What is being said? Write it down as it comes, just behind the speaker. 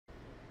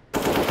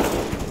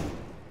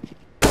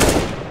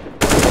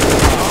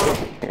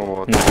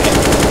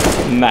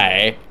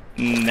Nej.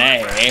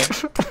 Nej.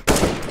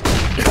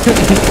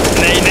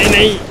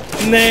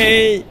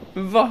 Nej.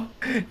 Va?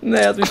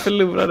 Nej, att vi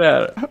förlorar det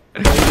här. Nej,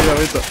 det gör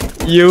vi inte.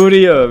 Jo, det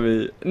gör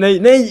vi.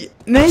 Nej.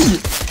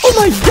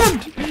 Oh my god.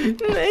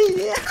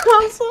 Nej,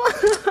 alltså.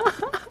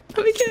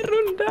 Vilken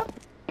runda.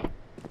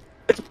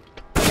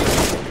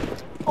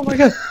 Oh my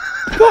god.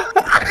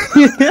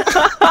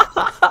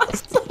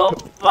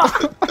 Stoppa.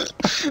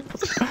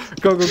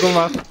 Kom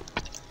här.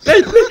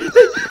 Nej.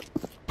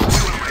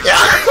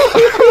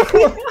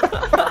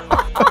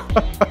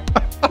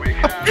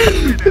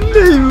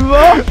 Nej,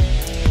 va?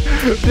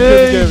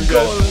 Nej,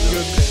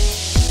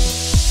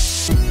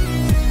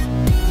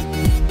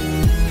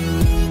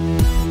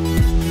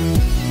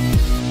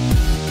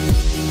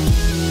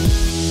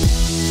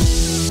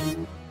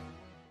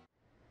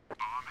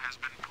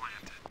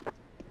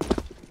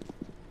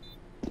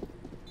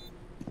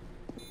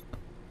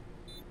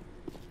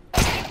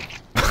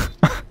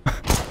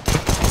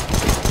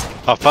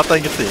 Jag fattar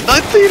ingenting.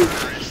 Nej, till!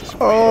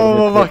 Åh,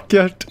 vad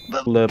vackert.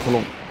 på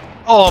lång.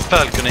 Åh,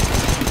 balcony.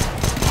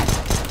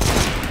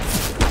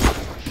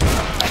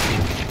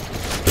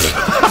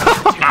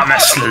 Ja, men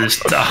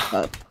sluta.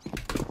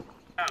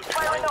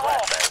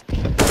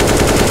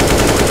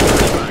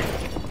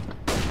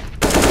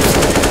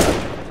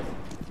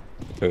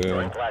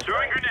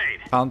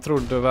 Han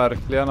trodde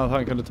verkligen att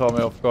han kunde ta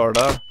mig off guard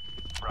där.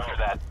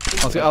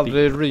 Man ska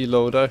aldrig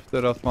reloada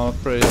efter att man har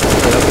sprayat.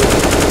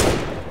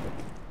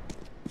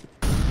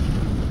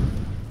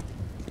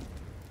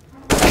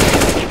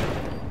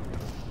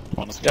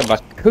 Jävla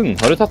kung,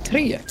 har du tagit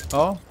 3?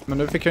 Ja, men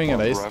nu fick jag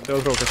ingen ace. Det var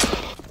tråkigt.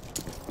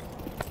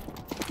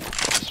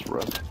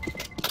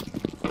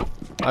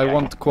 I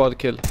want quad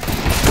kill.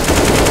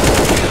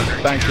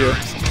 Thank you.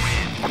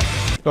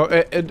 Ja,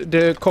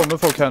 det kommer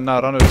folk här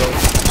nära nu då.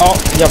 Ja,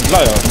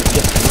 jävlar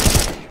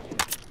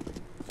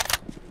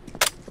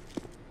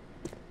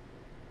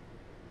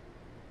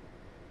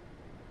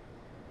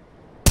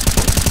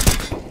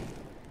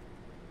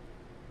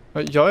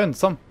ja. Jag är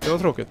ensam. Det var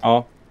tråkigt.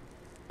 Ja.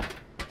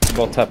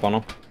 Bara tappa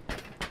honom.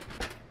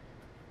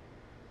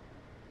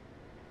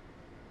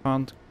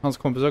 Hans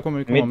kompisar kommer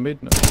ju komma mid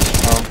nu.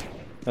 Ja,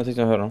 jag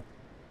tyckte jag hörde dem.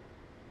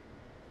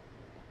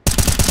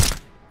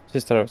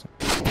 Sista där också.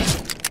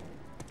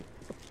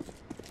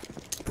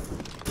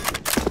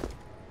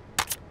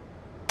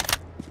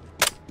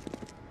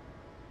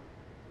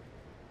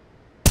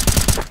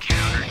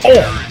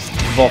 Åh!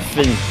 Vad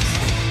fint.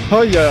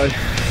 Oj.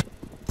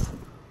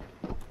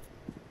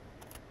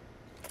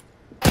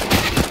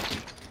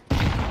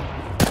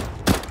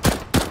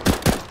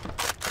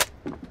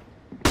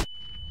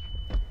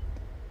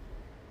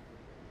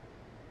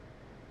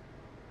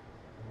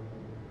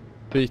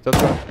 Byta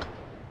tror jag.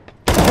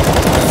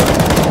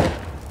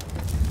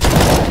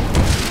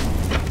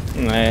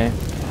 Nej.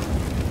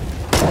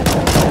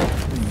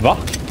 Va?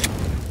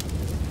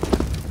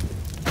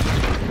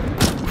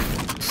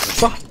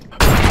 Va?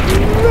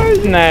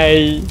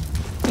 Nej.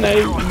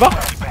 Va?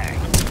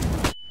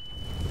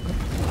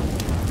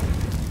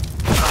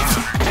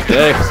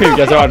 Det är sjukt att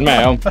jag har varit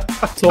med om.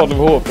 12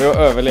 HP och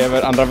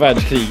överlever andra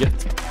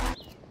världskriget.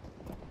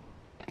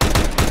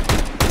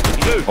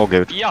 Åh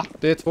gud. Ja.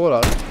 Det är 2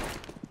 där.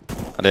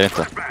 Ja, det är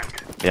inte.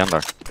 Det är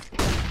andra.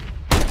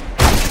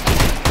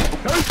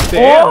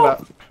 Det är en där.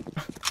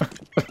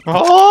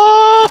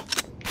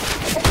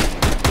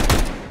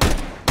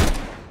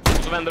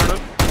 Och så vänder du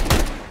upp.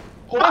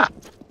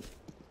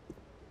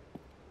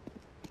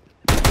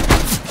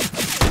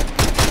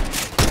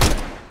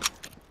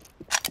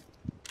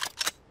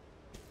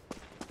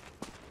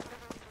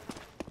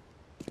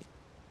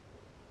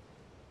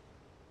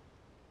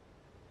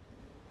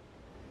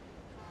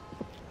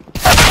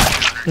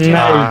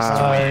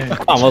 Nej.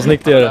 Fan vad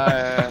snyggt det är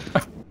det.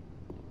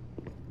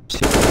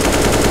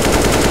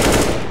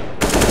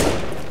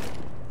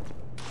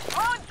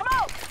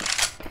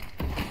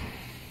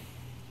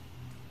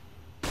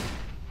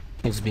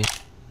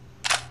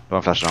 Det var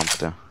en flashramp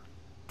det.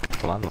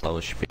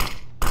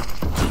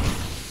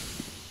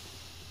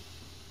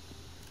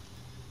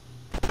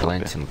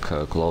 Planting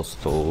close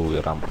to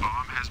ramp.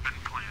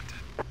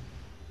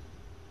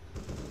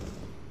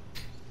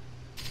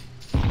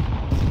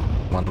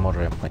 One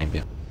more ramp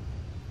maybe.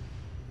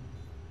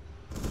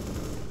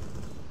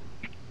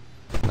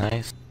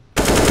 Nice.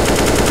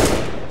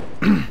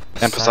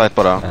 En på site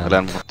bara, eller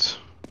en mot.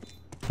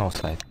 No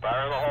side.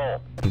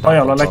 Ja,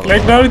 jävla läck.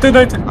 Nej, inte.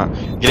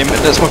 Grim,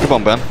 smaka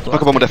bomben.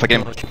 Smaka bomben, deffa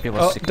Grim.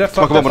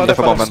 Smaka bomben,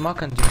 deffa bomben.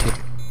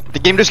 Det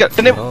är Grim, du ska...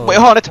 Den är...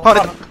 Jag har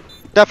det.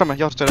 Där framme,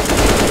 jag stöder.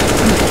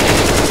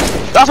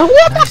 Alltså,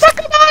 what the fuck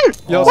är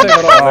det? Jag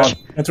ser vad det är.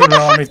 Jag tror det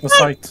var mitt på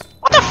site.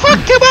 What the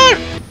fuck är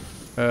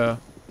det?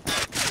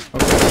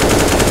 Okej.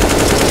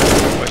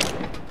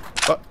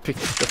 Va? Fick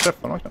jag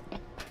träffa någon knappt?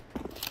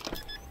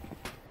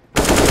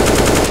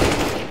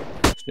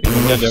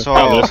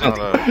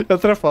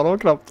 Jag träffade honom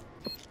knappt.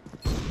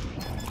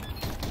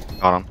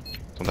 Ja, han.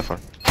 Som det får.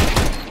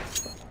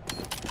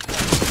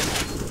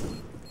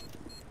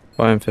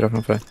 Bara en 4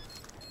 framför dig.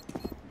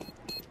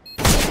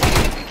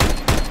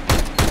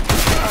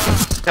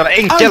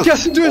 jävla enkelt!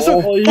 Anka, du är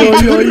så... Oj.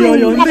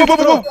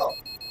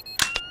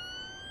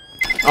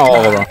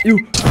 Ja, vad bra. Jo.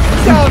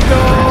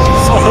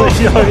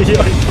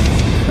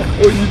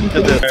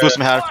 Buss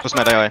mig här, buss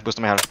mig där jag är, buss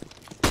mig här.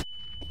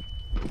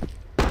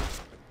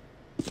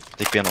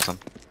 Gick ben och sen.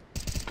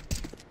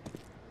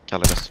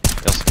 Kalle bäst.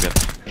 Jag ska ben.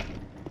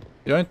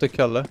 Jag är inte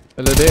Kalle.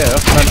 Eller det är jag.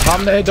 Men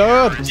han är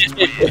död!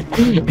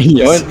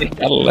 Jag är inte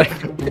Kalle.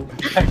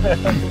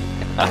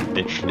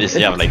 Vi är så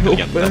jävla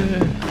intelligenta.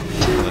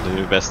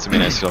 Du är bäst,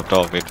 mina är såklart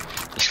David.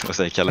 Jag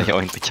säger Kalle, jag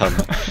är inte Kalle.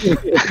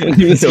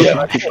 Du är så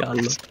jävla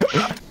Kalle.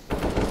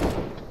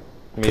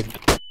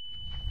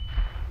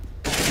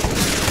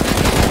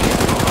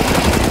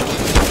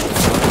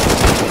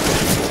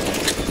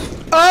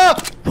 Ah!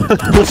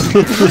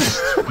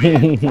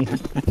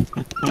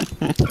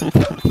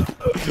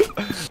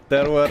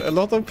 There were a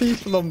lot of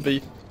people on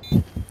B.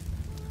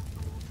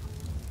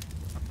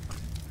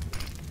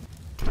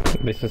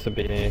 Business of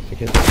being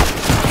executed.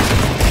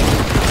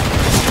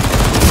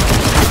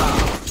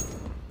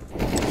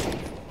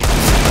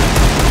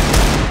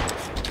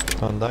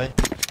 Han dig.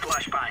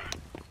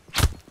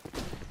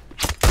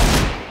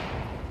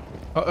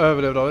 Ja,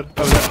 överlev David.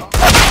 Överlev.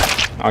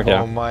 Okej.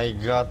 Oh my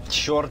god,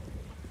 short.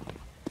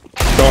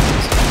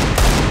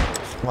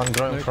 One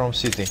drone from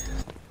city.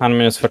 Han är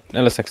minus 40,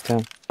 eller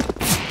 60.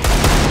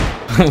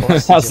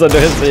 Alltså du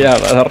är så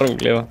jävla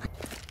rolig va?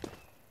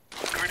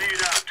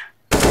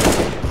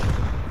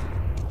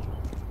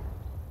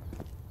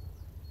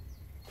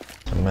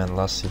 Man,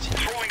 last city.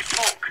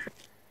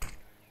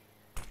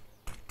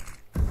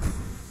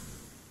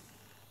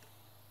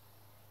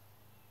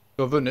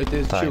 Du har vunnit, det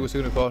är 20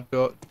 sekunder kvar.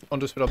 Om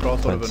du spelar bra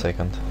så har du 20 vunnit.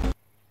 second.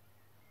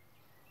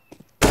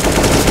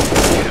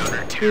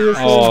 Det är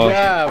så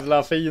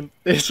jävla fint.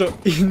 Det är så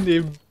in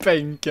i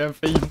bänken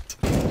fint.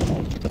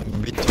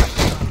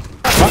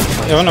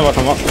 Jag undrar vart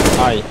han var.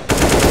 Aj.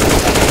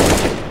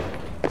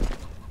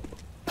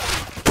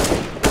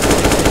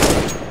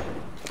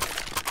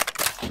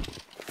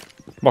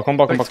 Bakom.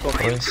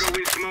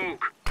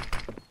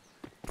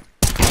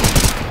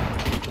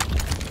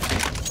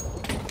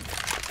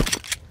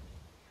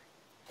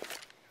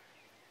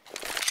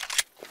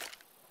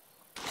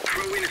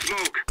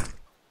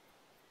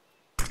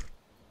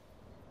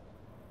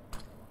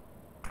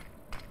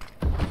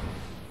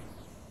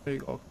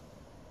 Big off.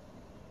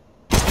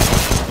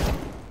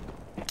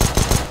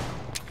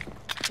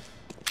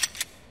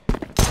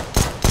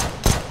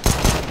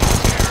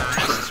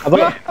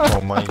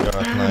 Oh my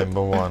god,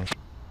 number one.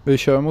 Vi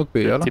kör mot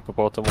B eller? Tippa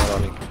på att de har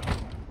en.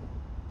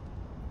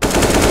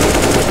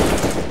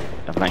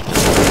 Jävla enkelt.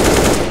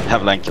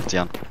 Jävla enkelt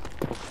igen.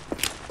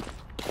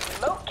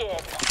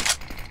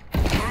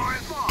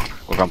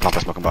 Och fram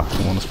plantas bakom bara.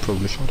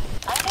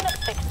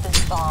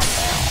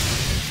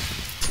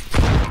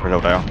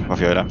 Reloadar jag.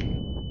 Varför gör jag det?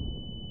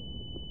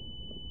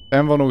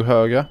 En var nog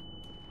höga.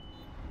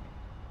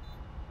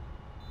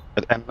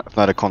 En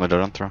öppnade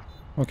cornerdörren tror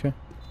jag. Okej.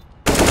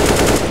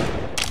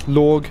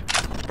 Låg.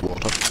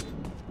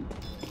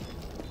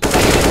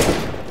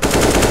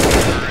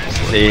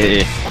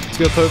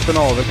 Ska jag ta upp en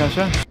AV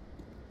kanske?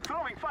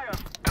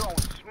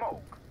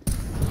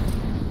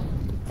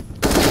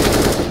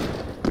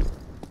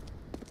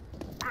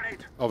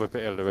 AVP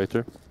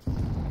elevator.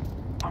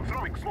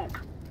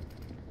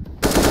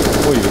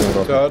 Oj, vilken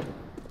bra. Död.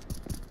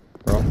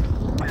 Bra.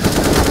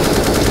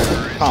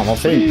 Fan vad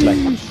fint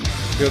längre.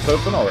 Ska jag ta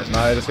upp en AV?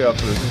 Nej, det ska jag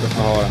absolut inte.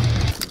 Ja.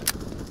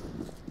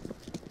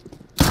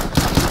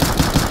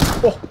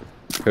 Åh!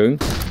 Kung.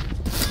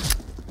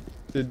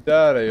 Det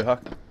där är ju hack.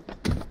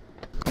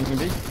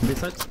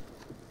 B-side.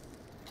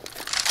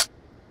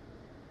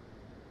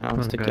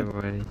 Ja,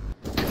 stycken.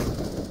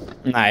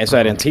 Nej, så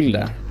är det en till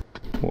där.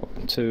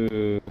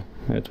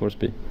 Towards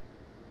B.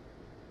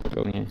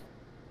 Going in.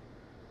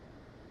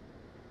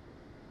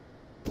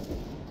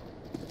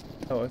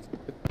 Ja,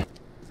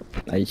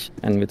 Nej,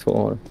 NV2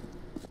 har det.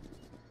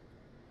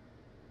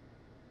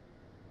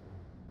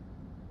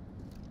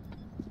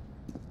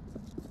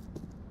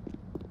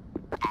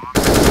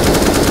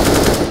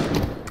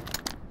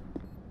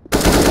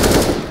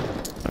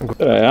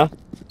 Det där, ja.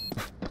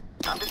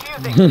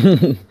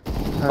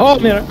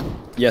 Åh, nere!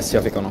 Yes,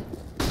 jag fick honom.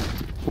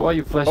 Why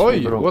you flashing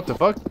oj, bro? what the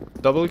fuck?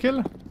 Double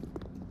kill?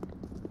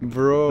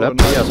 Bro, Läpp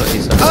nej. alltså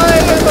isen.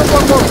 Nej,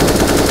 vänta.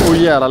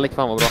 Åh jävlar, läck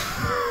fan vad bra.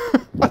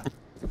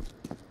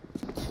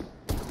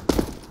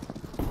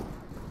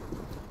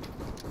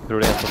 Tror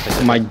det är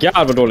så. Oh my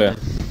god, vad dålig.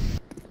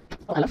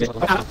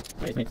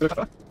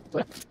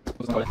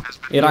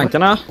 I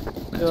rankarna?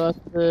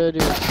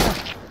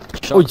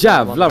 Åh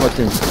jävlar vad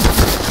fint.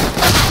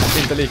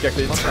 Inte lika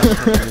clean.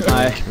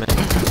 Nej.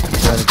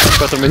 Jag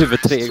sköt dem i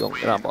huvudet 3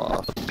 gånger. Han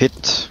bara...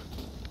 Pit.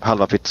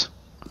 Halva pit.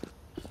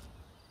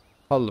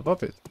 Halva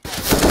pit.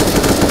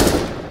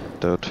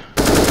 Död.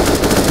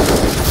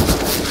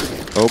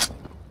 Oh.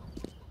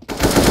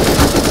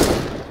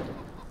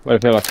 Vad är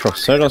det för jävla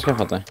crosser du har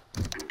skaffat dig?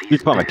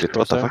 Gick fan äckligt,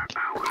 what the fuck?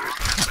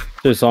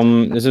 Det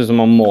ser ut som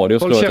om Mario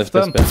slår ett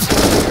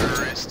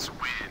FPS.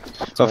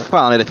 Vad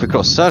fan är det för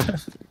krossar?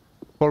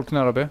 Folk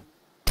nära B.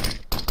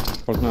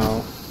 Folk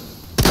nära.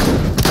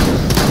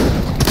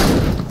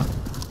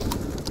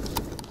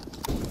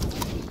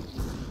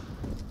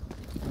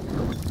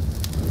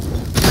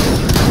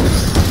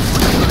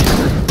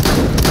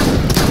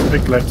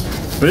 Fick läck.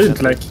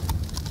 Fint läck.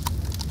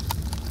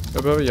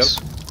 Jag behöver hjälp.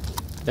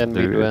 En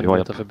mid och en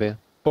utanför B.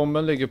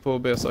 Bomben ligger på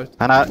B-site.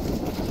 Han är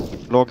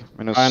låg,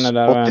 minus En är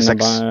där och en 86.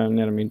 är bara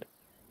nere mid.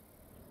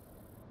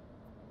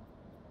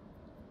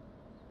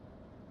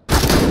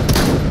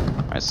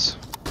 Nice.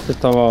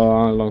 Titta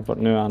vad långt bort.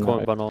 Nu är han Kom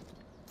här. banan.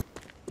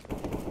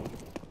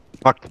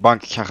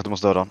 Bank kanske du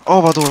måste döda honom.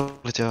 Åh, vad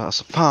dåligt jag,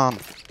 alltså fan.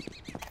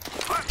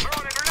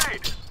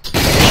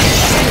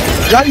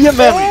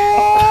 Jajamän!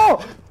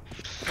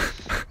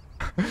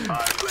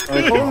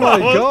 Oh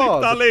my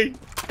god!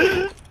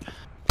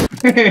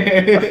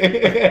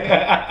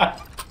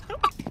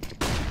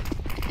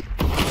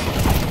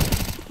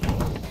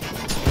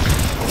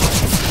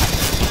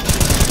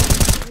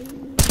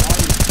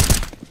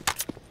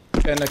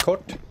 En är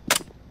kort.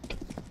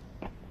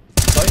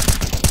 Site.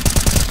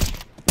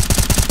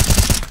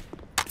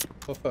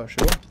 Vad för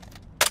sig?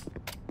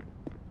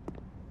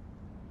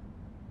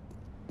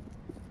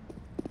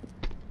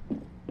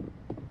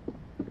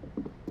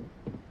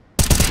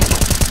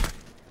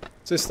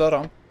 Sista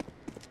ram.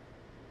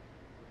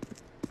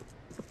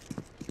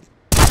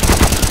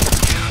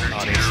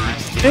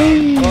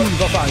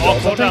 Vad fan,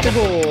 jag tänkte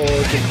gå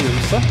till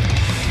Fusa.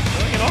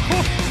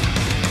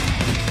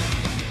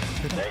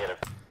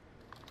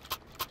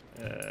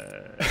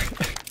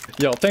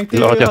 Jag tänkte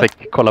Glad att jag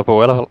fick kolla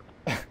på i alla fall.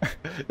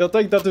 Jag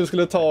tänkte att du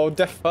skulle ta och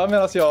deffa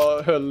medan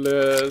jag höll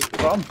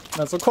ram.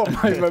 Men så kom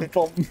han ju med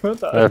bomben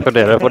där. Jag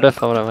funderade på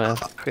deffa med det, men jag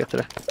sket i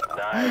det.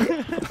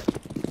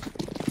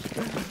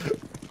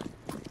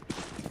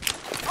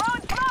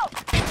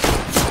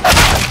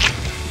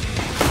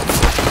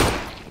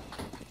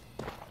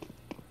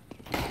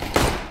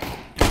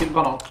 Till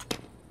banan.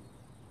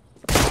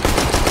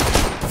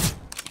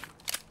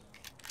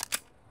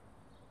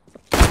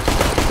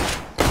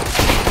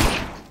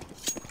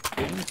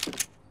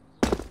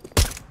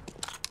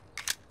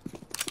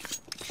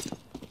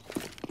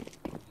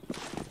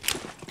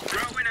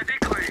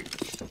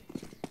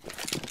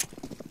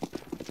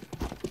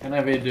 En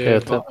är vid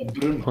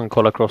brunn. Han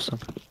kollar crossen.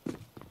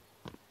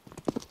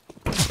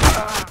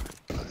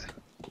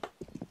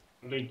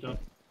 Linken.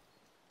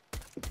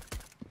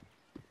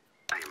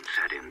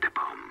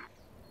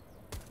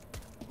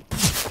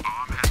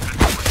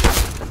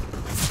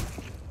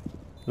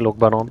 Låg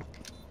banan.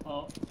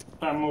 Ja,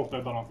 5 åker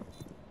i banan.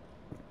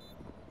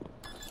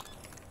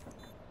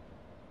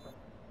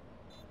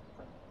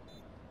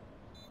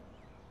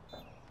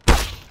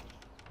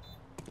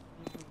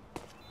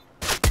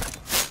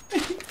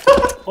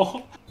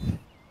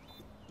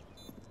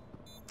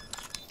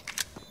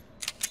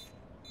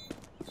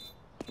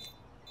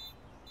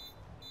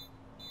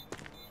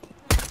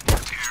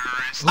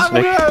 Alltså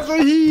det är så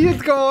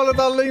helt galet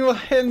Alling, vad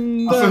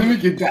hände? Alltså hur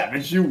mycket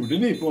damage gjorde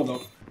ni på dem?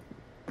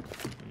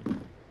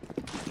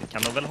 Det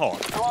kan de väl ha.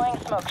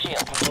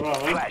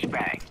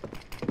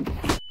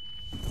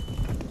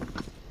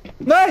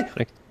 Nej!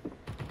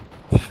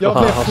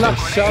 Jag blev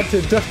flashad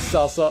till döds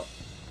alltså.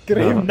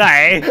 Grym.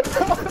 Nej!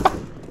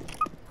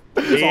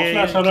 Det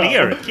är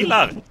clear,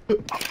 killar!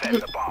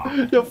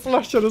 Jag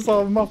flashades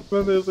av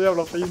mappen, det är så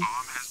jävla fint.